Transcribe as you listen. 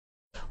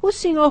O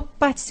senhor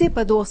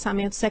participa do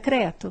orçamento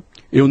secreto?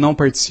 Eu não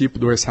participo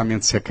do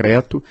orçamento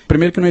secreto.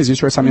 Primeiro que não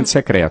existe orçamento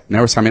secreto,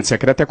 né? Orçamento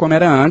secreto é como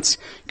era antes,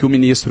 que o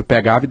ministro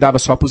pegava e dava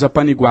só para os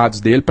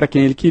apaniguados dele, para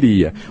quem ele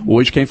queria.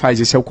 Hoje quem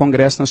faz isso é o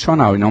Congresso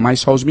Nacional, e não mais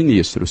só os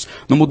ministros.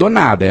 Não mudou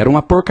nada, era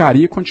uma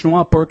porcaria e continua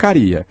uma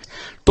porcaria.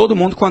 Todo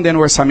mundo condena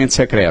o orçamento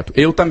secreto.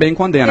 Eu também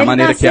condeno, a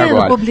maneira que é agora.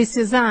 Está sendo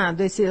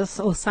publicizado esse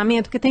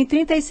orçamento, que tem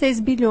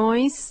 36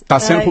 bilhões... Está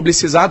sendo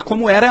publicizado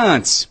como era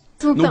antes.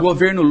 Então, no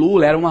governo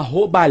Lula era uma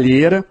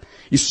roubalheira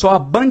e só a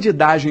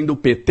bandidagem do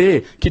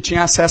PT que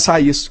tinha acesso a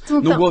isso.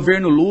 Então, no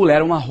governo Lula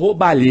era uma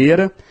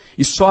roubalheira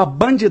e só a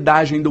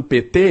bandidagem do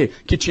PT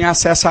que tinha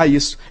acesso a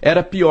isso.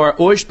 Era pior.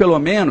 Hoje, pelo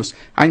menos,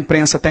 a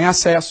imprensa tem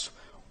acesso.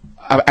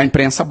 A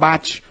imprensa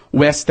bate.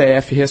 O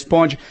STF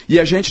responde, e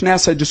a gente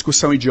nessa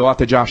discussão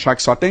idiota de achar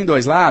que só tem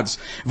dois lados,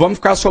 vamos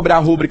ficar sobre a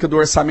rúbrica do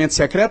orçamento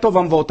secreto ou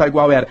vamos voltar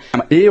igual era?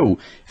 Eu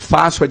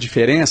faço a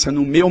diferença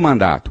no meu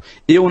mandato.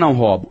 Eu não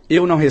roubo,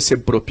 eu não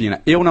recebo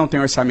propina, eu não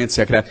tenho orçamento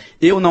secreto,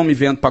 eu não me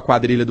vendo para a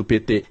quadrilha do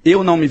PT,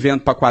 eu não me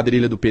vendo para a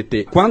quadrilha do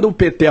PT. Quando o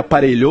PT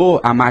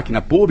aparelhou a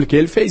máquina pública,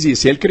 ele fez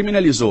isso, ele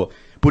criminalizou.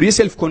 Por isso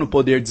ele ficou no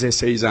poder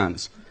 16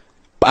 anos,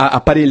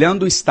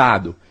 aparelhando o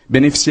Estado,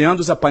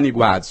 beneficiando os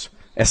apaniguados.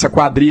 Essa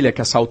quadrilha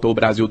que assaltou o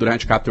Brasil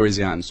durante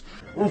 14 anos.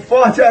 Um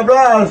forte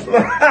abraço!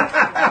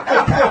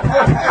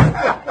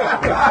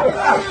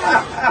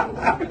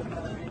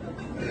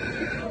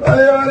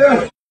 Valeu,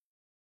 valeu!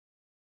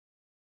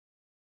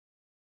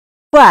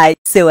 Uai,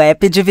 seu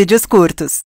app de vídeos curtos.